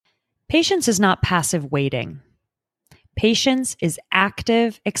Patience is not passive waiting. Patience is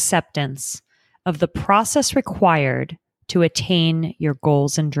active acceptance of the process required to attain your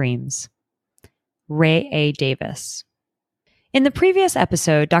goals and dreams. Ray A. Davis. In the previous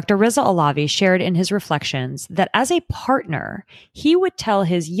episode, Dr. Rizal Alavi shared in his reflections that as a partner, he would tell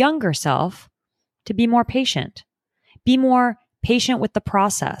his younger self to be more patient. Be more patient with the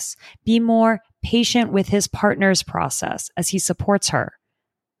process. Be more patient with his partner's process as he supports her.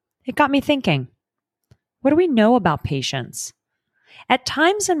 It got me thinking, what do we know about patience? At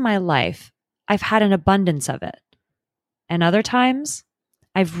times in my life, I've had an abundance of it. And other times,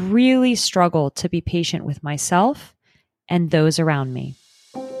 I've really struggled to be patient with myself and those around me.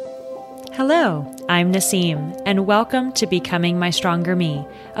 Hello, I'm Naseem, and welcome to Becoming My Stronger Me,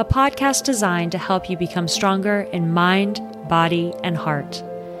 a podcast designed to help you become stronger in mind, body, and heart.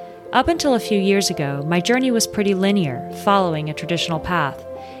 Up until a few years ago, my journey was pretty linear, following a traditional path.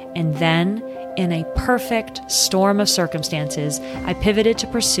 And then, in a perfect storm of circumstances, I pivoted to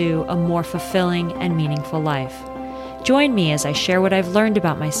pursue a more fulfilling and meaningful life. Join me as I share what I've learned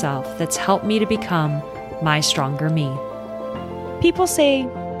about myself that's helped me to become my stronger me. People say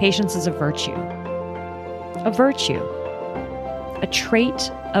patience is a virtue, a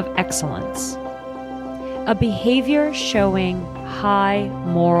trait of excellence, a behavior showing high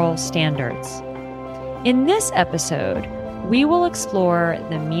moral standards. In this episode, we will explore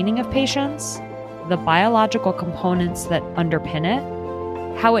the meaning of patience, the biological components that underpin it,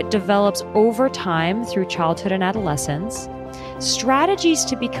 how it develops over time through childhood and adolescence, strategies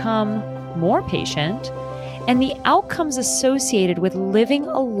to become more patient, and the outcomes associated with living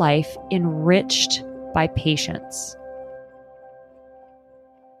a life enriched by patience.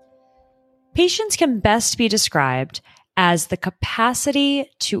 Patience can best be described as the capacity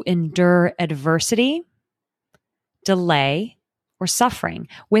to endure adversity, delay, or suffering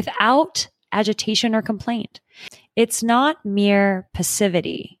without agitation or complaint. It's not mere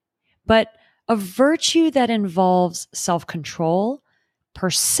passivity, but a virtue that involves self-control,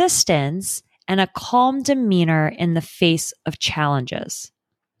 persistence, and a calm demeanor in the face of challenges.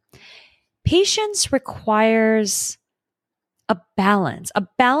 Patience requires a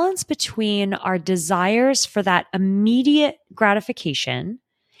balance between our desires for that immediate gratification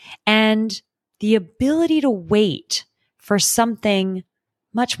and the ability to wait for something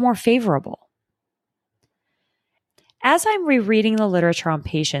much more favorable. As I'm rereading the literature on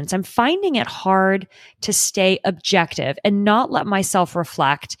patience, I'm finding it hard to stay objective and not let myself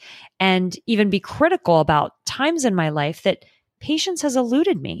reflect and even be critical about times in my life that patience has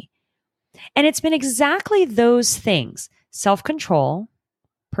eluded me. And it's been exactly those things, self-control,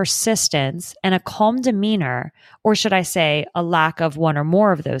 persistence, and a calm demeanor, or should I say a lack of one or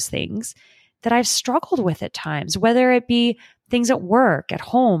more of those things, that I've struggled with at times, whether it be things at work, at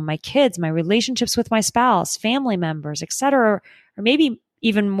home, my kids, my relationships with my spouse, family members, etc., or maybe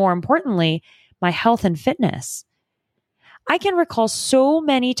even more importantly, my health and fitness. I can recall so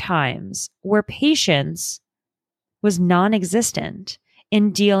many times where patience was non-existent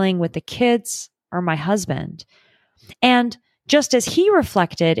in dealing with the kids or my husband. And just as he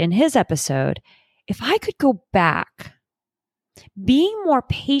reflected in his episode, if I could go back, being more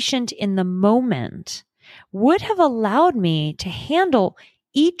patient in the moment would have allowed me to handle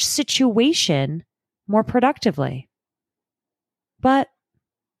each situation more productively. But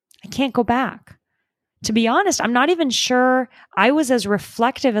I can't go back. To be honest, I'm not even sure I was as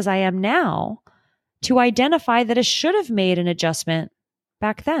reflective as I am now to identify that I should have made an adjustment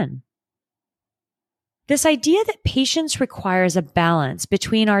back then. This idea that patience requires a balance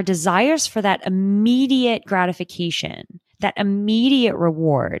between our desires for that immediate gratification, that immediate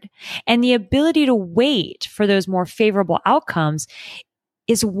reward, and the ability to wait for those more favorable outcomes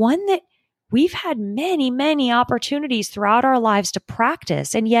is one that we've had many, many opportunities throughout our lives to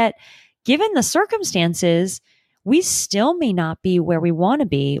practice. And yet, given the circumstances, we still may not be where we want to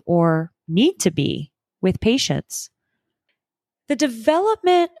be or need to be with patience. The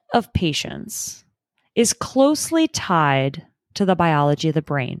development of patience is closely tied to the biology of the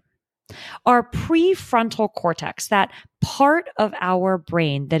brain. Our prefrontal cortex, that part of our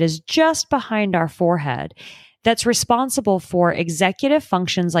brain that is just behind our forehead, that's responsible for executive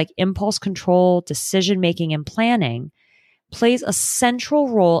functions like impulse control, decision-making, and planning, plays a central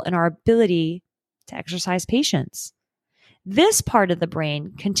role in our ability to exercise patience. This part of the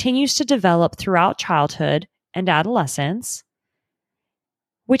brain continues to develop throughout childhood and adolescence,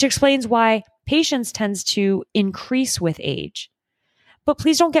 which explains why patience tends to increase with age. But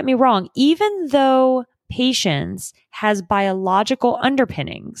please don't get me wrong, even though patience has biological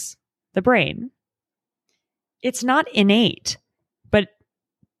underpinnings, the brain, it's not innate, but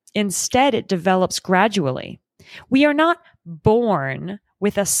Instead, it develops gradually. We are not born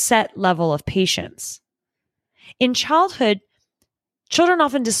with a set level of patience. In childhood, children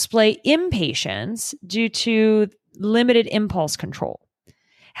often display impatience due to limited impulse control.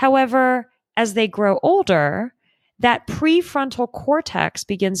 However, as they grow older, that prefrontal cortex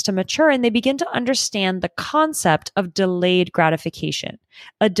begins to mature and they begin to understand the concept of delayed gratification,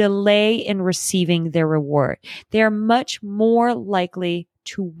 a delay in receiving their reward. They are much more likely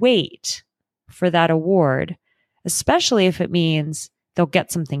to wait for that award, especially if it means they'll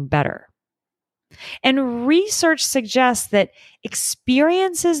get something better. And research suggests that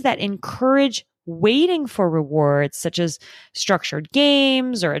experiences that encourage waiting for rewards, such as structured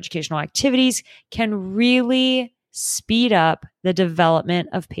games or educational activities, can really speed up the development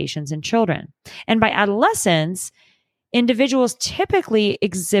of patience in children. And by adolescence, individuals typically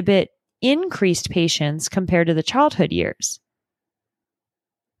exhibit increased patience compared to the childhood years.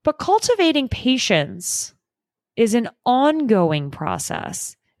 But cultivating patience is an ongoing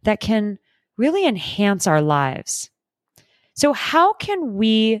process that can really enhance our lives. So how can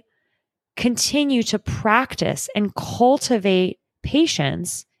we continue to practice and cultivate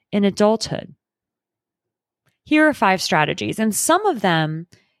patience in adulthood? Here are 5 strategies, and some of them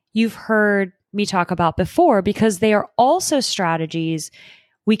you've heard me talk about before because they are also strategies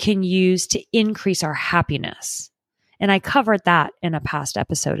we can use to increase our happiness. And I covered that in a past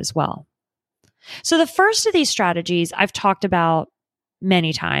episode as well. So the first of these strategies I've talked about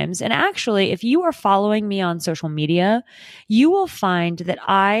many times. And actually, if you are following me on social media, you will find that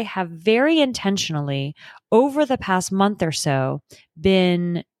I have very intentionally, over the past month or so,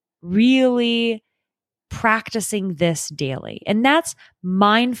 been really practicing this daily. And that's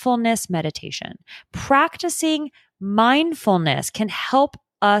mindfulness meditation. Practicing mindfulness can help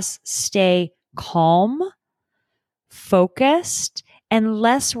us stay calm, focused, and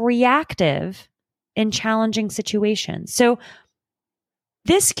less reactive in challenging situations. So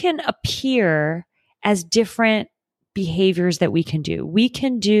this can appear as different behaviors that we can do. We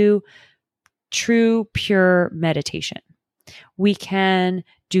can do true, pure meditation. We can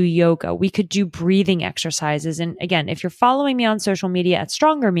do yoga. We could do breathing exercises. And again, if you're following me on social media at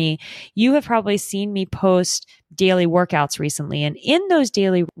Stronger Me, you have probably seen me post daily workouts recently. And in those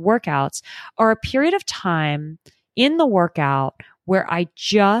daily workouts are a period of time in the workout where I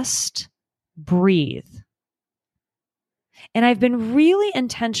just breathe. And I've been really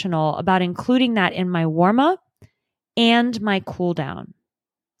intentional about including that in my warm-up and my cool down.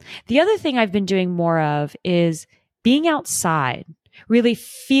 The other thing I've been doing more of is being outside, really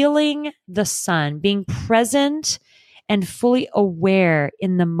feeling the sun, being present and fully aware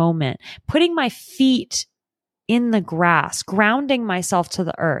in the moment, putting my feet in the grass, grounding myself to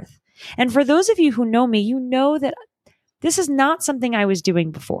the earth. And for those of you who know me, you know that this is not something I was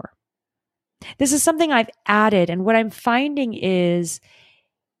doing before. This is something I've added, and what I'm finding is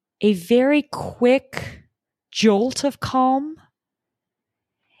a very quick jolt of calm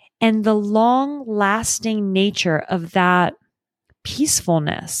and the long-lasting nature of that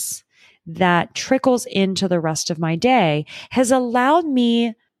peacefulness that trickles into the rest of my day has allowed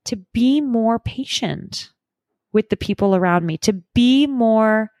me to be more patient with the people around me, to be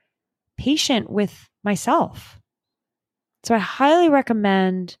more patient with myself. So I highly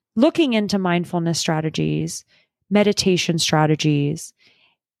recommend looking into mindfulness strategies, meditation strategies,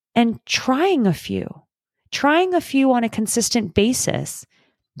 and trying a few on a consistent basis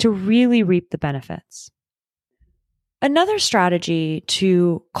to really reap the benefits. Another strategy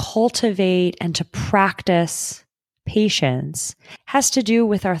to cultivate and to practice patience has to do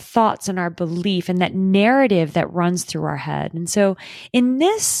with our thoughts and our belief and that narrative that runs through our head. And so in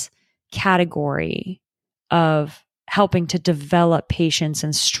this category of helping to develop patience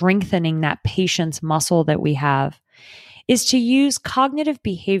and strengthening that patience muscle that we have is to use cognitive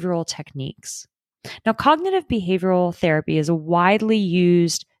behavioral techniques. Now, cognitive behavioral therapy is a widely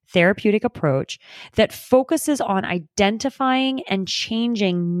used therapeutic approach that focuses on identifying and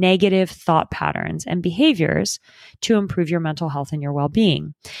changing negative thought patterns and behaviors to improve your mental health and your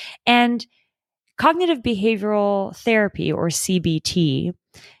well-being. And cognitive behavioral therapy, or CBT,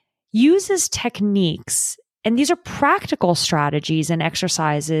 uses techniques, and these are practical strategies and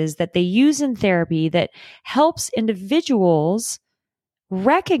exercises that they use in therapy that helps individuals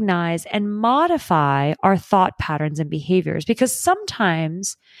recognize and modify our thought patterns and behaviors. Because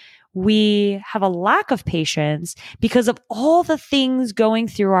sometimes we have a lack of patience because of all the things going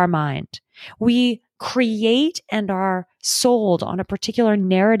through our mind. We create and are sold on a particular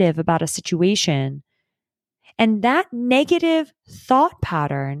narrative about a situation. And that negative thought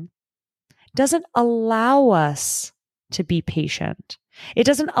pattern doesn't allow us to be patient. It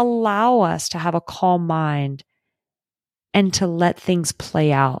doesn't allow us to have a calm mind and to let things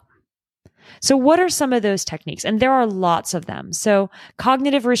play out. So what are some of those techniques? And there are lots of them. So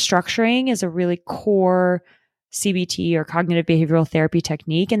cognitive restructuring is a really core CBT or cognitive behavioral therapy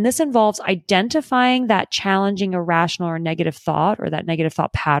technique. And this involves identifying that challenging, irrational, or negative thought or that negative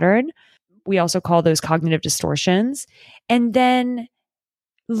thought pattern. We also call those cognitive distortions. And then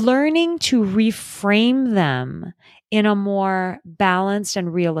learning to reframe them in a more balanced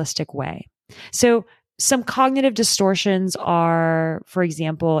and realistic way. So some cognitive distortions are, for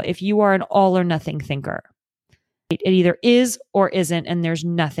example, if you are an all or nothing thinker, it either is or isn't, and there's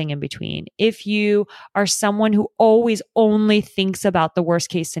nothing in between. If you are someone who always only thinks about the worst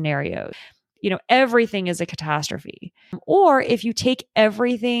case scenario, everything is a catastrophe. Or if you take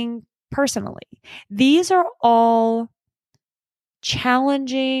everything personally, these are all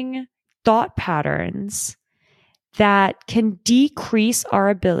challenging thought patterns that can decrease our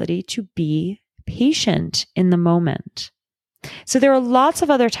ability to be patient in the moment. So there are lots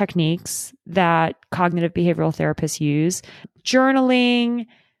of other techniques that cognitive behavioral therapists use: journaling,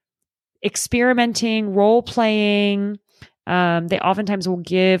 experimenting, role playing. They oftentimes will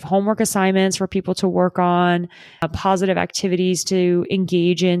give homework assignments for people to work on, positive activities to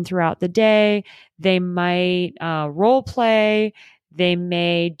engage in throughout the day. They might role play. They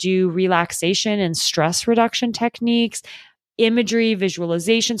may do relaxation and stress reduction techniques, imagery,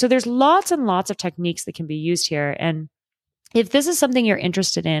 visualization. So there's lots and lots of techniques that can be used here. And if this is something you're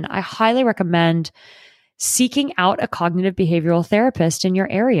interested in, I highly recommend seeking out a cognitive behavioral therapist in your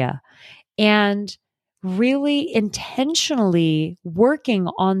area and really intentionally working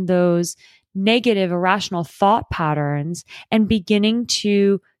on those negative, irrational thought patterns and beginning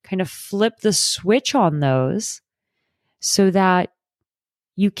to kind of flip the switch on those so that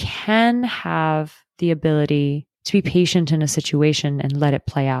you can have the ability to be patient in a situation and let it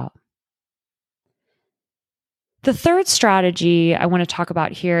play out. The third strategy I want to talk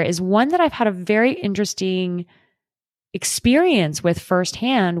about here is one that I've had a very interesting experience with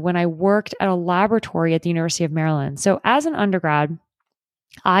firsthand when I worked at a laboratory at the University of Maryland. So as an undergrad,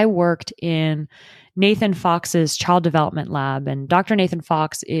 I worked in Nathan Fox's child development lab, and Dr. Nathan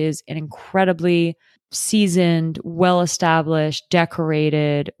Fox is an incredibly seasoned, well-established,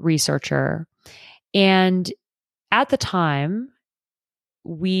 decorated researcher. And at the time,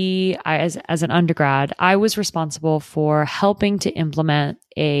 as an undergrad, I was responsible for helping to implement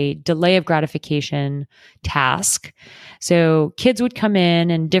a delay of gratification task. So kids would come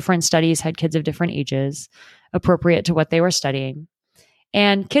in, and different studies had kids of different ages appropriate to what they were studying.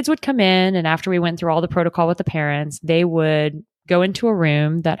 And kids would come in, and after we went through all the protocol with the parents, they would go into a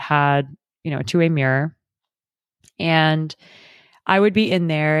room that had, a two-way mirror. And I would be in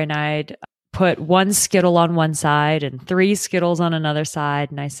there, and I'd put one Skittle on one side and 3 Skittles on another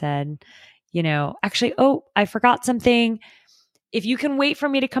side. And I said, actually, I forgot something. If you can wait for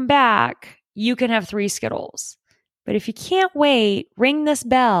me to come back, you can have 3 Skittles. But if you can't wait, ring this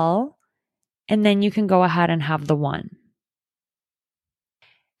bell, and then you can go ahead and have the one.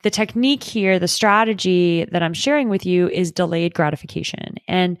 The technique here, the strategy that I'm sharing with you is delayed gratification.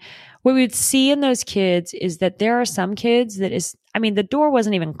 And what we would see in those kids is that there are some kids the door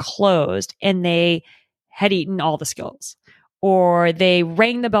wasn't even closed and they had eaten all the Skittles, or they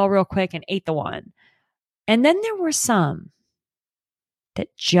rang the bell real quick and ate the one. And then there were some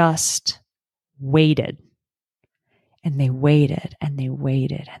that just waited, and they waited and they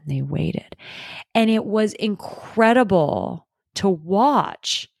waited and they waited. And it was incredible to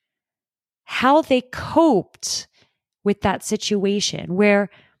watch how they coped with that situation where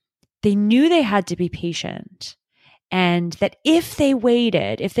they knew they had to be patient, and that if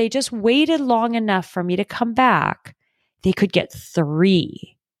they just waited long enough for me to come back, they could get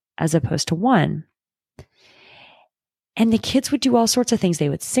 3 as opposed to 1. And the kids would do all sorts of things. They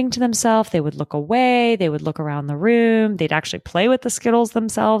would sing to themselves. They would look away. They would look around the room. They'd actually play with the Skittles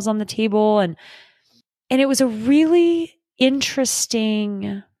themselves on the table. And it was a really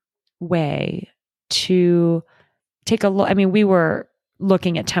interesting way to take a look. We were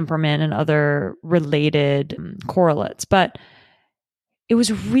looking at temperament and other related correlates, but it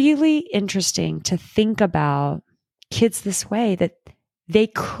was really interesting to think about kids this way, that they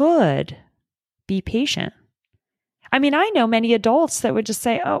could be patient. I know many adults that would just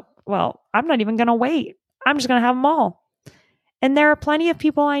say, oh, well, I'm not even going to wait. I'm just going to have them all. And there are plenty of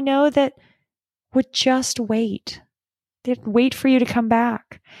people I know that would just wait. They'd wait for you to come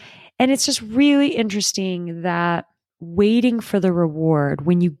back. And it's just really interesting that waiting for the reward,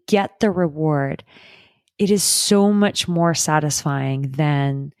 when you get the reward, it is so much more satisfying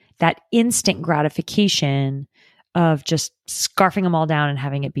than that instant gratification of just scarfing them all down and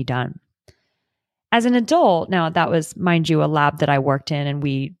having it be done. As an adult, now that was, mind you, a lab that I worked in, and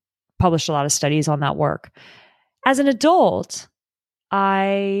we published a lot of studies on that work. As an adult,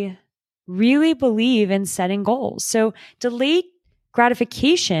 I really believe in setting goals. So delayed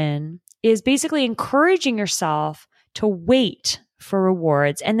gratification is basically encouraging yourself to wait for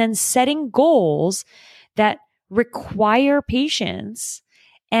rewards and then setting goals that require patience.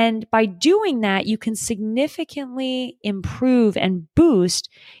 And by doing that, you can significantly improve and boost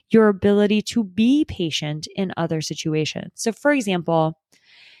your ability to be patient in other situations. So for example,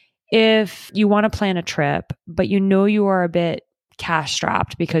 if you want to plan a trip, but you know you are a bit cash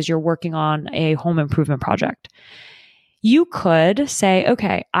strapped because you're working on a home improvement project, you could say,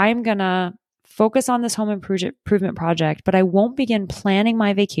 okay, I'm going to focus on this home improvement project, but I won't begin planning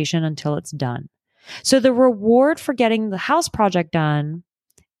my vacation until it's done. So the reward for getting the house project done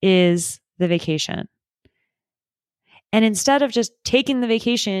is the vacation. And instead of just taking the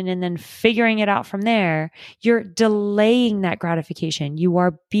vacation and then figuring it out from there, you're delaying that gratification. You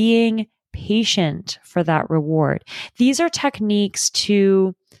are being patient for that reward. These are techniques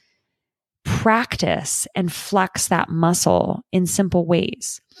to practice and flex that muscle in simple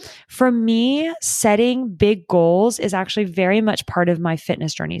ways. For me, setting big goals is actually very much part of my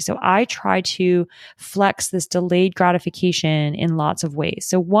fitness journey. So I try to flex this delayed gratification in lots of ways.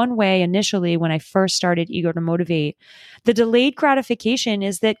 So one way initially, when I first started Ego to Motivate, the delayed gratification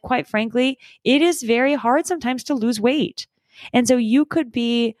is that, quite frankly, it is very hard sometimes to lose weight. And so you could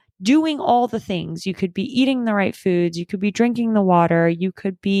be doing all the things. You could be eating the right foods. You could be drinking the water. You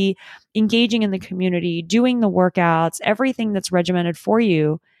could be engaging in the community, doing the workouts, everything that's regimented for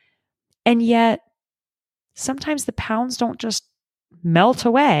you. And yet sometimes the pounds don't just melt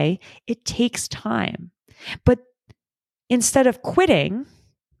away. It takes time. But instead of quitting,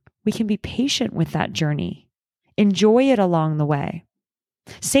 we can be patient with that journey. Enjoy it along the way.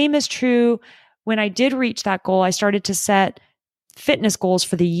 Same is true when I did reach that goal. I started to set fitness goals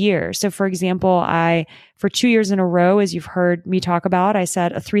for the year. So for example, for 2 years in a row, as you've heard me talk about, I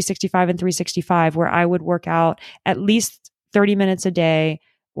set a 365 and 365 where I would work out at least 30 minutes a day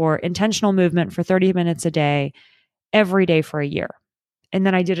or intentional movement for 30 minutes a day every day for a year. And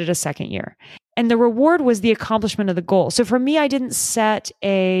then I did it a second year. And the reward was the accomplishment of the goal. So for me, I didn't set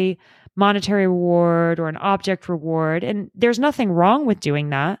a monetary reward or an object reward. And there's nothing wrong with doing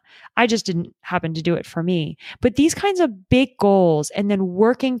that. I just didn't happen to do it for me. But these kinds of big goals and then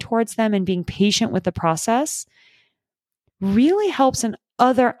working towards them and being patient with the process really helps in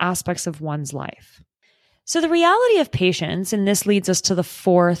other aspects of one's life. So the reality of patience, and this leads us to the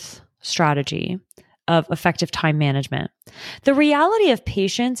fourth strategy of effective time management. The reality of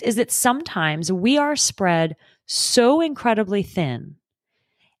patience is that sometimes we are spread so incredibly thin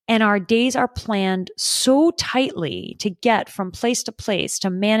and our days are planned so tightly to get from place to place, to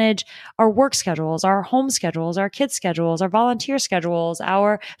manage our work schedules, our home schedules, our kids' schedules, our volunteer schedules,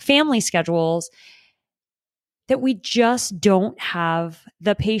 our family schedules, that we just don't have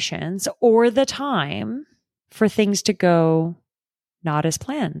the patience or the time for things to go not as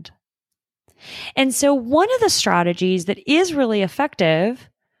planned. And so one of the strategies that is really effective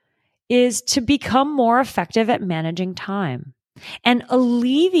is to become more effective at managing time and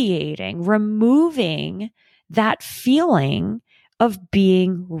alleviating, removing that feeling of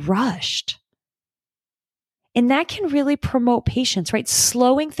being rushed. And that can really promote patience, right?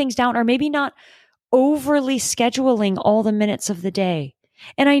 Slowing things down, or maybe not overly scheduling all the minutes of the day.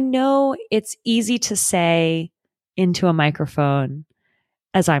 And I know it's easy to say into a microphone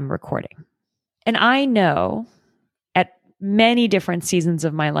as I'm recording. And I know at many different seasons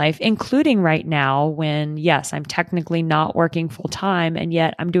of my life, including right now when, yes, I'm technically not working full time, and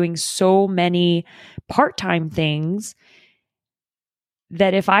yet I'm doing so many part-time things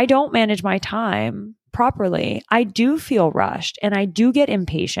that if I don't manage my time properly, I do feel rushed and I do get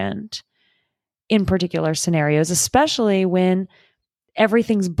impatient in particular scenarios, especially when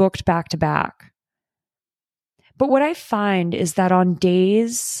everything's booked back to back. But what I find is that on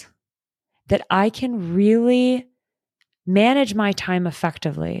days that I can really manage my time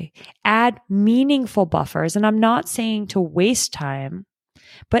effectively, add meaningful buffers, and I'm not saying to waste time,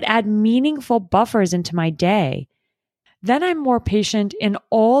 but add meaningful buffers into my day, then I'm more patient in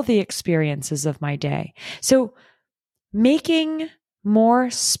all the experiences of my day. So making more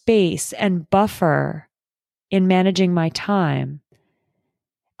space and buffer in managing my time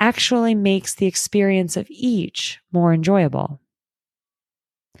actually makes the experience of each more enjoyable.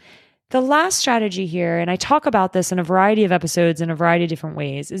 The last strategy here, and I talk about this in a variety of episodes in a variety of different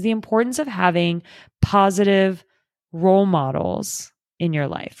ways, is the importance of having positive role models in your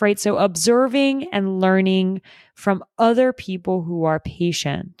life, right? So observing and learning from other people who are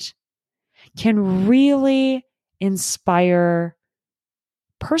patient can really inspire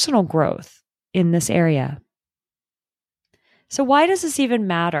personal growth in this area. So why does this even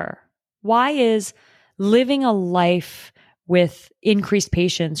matter? Why is living a life with increased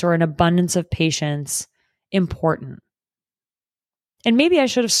patience or an abundance of patience important? And maybe I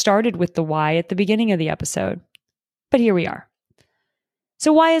should have started with the why at the beginning of the episode, but here we are.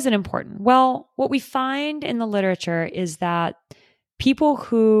 So why is it important? Well, what we find in the literature is that people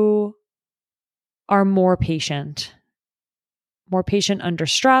who are more patient under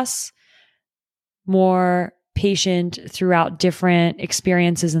stress, more patient throughout different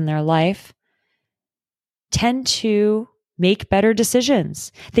experiences in their life, tend to make better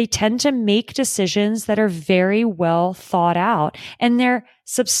decisions. They tend to make decisions that are very well thought out, and they're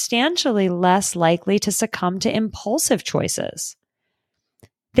substantially less likely to succumb to impulsive choices.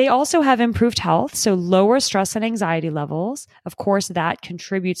 They also have improved health, so lower stress and anxiety levels. Of course, that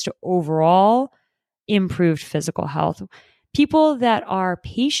contributes to overall improved physical health. People that are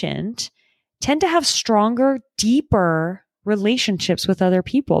patient tend to have stronger, deeper relationships with other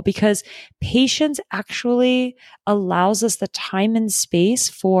people because patience actually allows us the time and space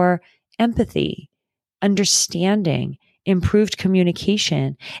for empathy, understanding, improved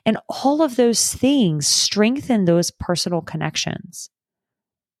communication, and all of those things strengthen those personal connections.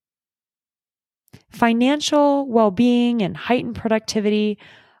 Financial well-being and heightened productivity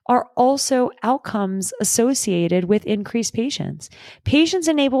are also outcomes associated with increased patience. Patience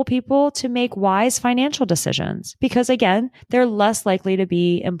enable people to make wise financial decisions because, again, they're less likely to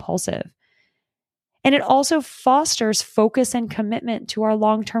be impulsive. And it also fosters focus and commitment to our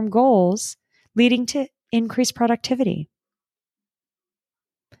long-term goals, leading to increased productivity.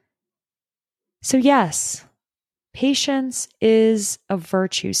 So yes, patience is a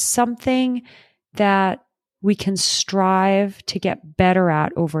virtue, something that we can strive to get better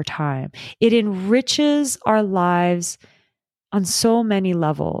at over time. It enriches our lives on so many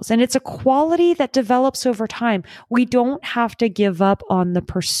levels, and it's a quality that develops over time. We don't have to give up on the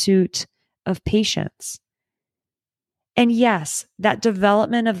pursuit of patience. And yes, that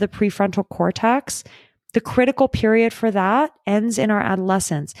development of the prefrontal cortex, the critical period for that ends in our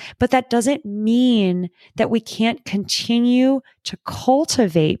adolescence. But that doesn't mean that we can't continue to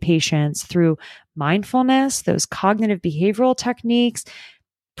cultivate patience through mindfulness, those cognitive behavioral techniques,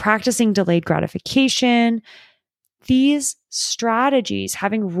 practicing delayed gratification. These strategies,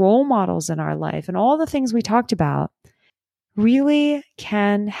 having role models in our life, and all the things we talked about really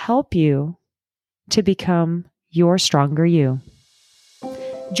can help you to become your stronger you.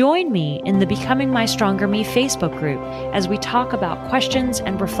 Join me in the Becoming My Stronger Me Facebook group as we talk about questions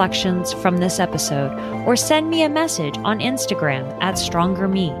and reflections from this episode, or send me a message on Instagram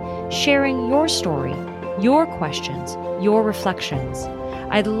 @StrongerMe, sharing your story, your questions, your reflections.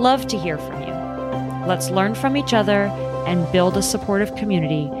 I'd love to hear from you. Let's learn from each other and build a supportive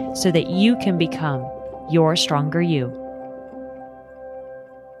community so that you can become your stronger you.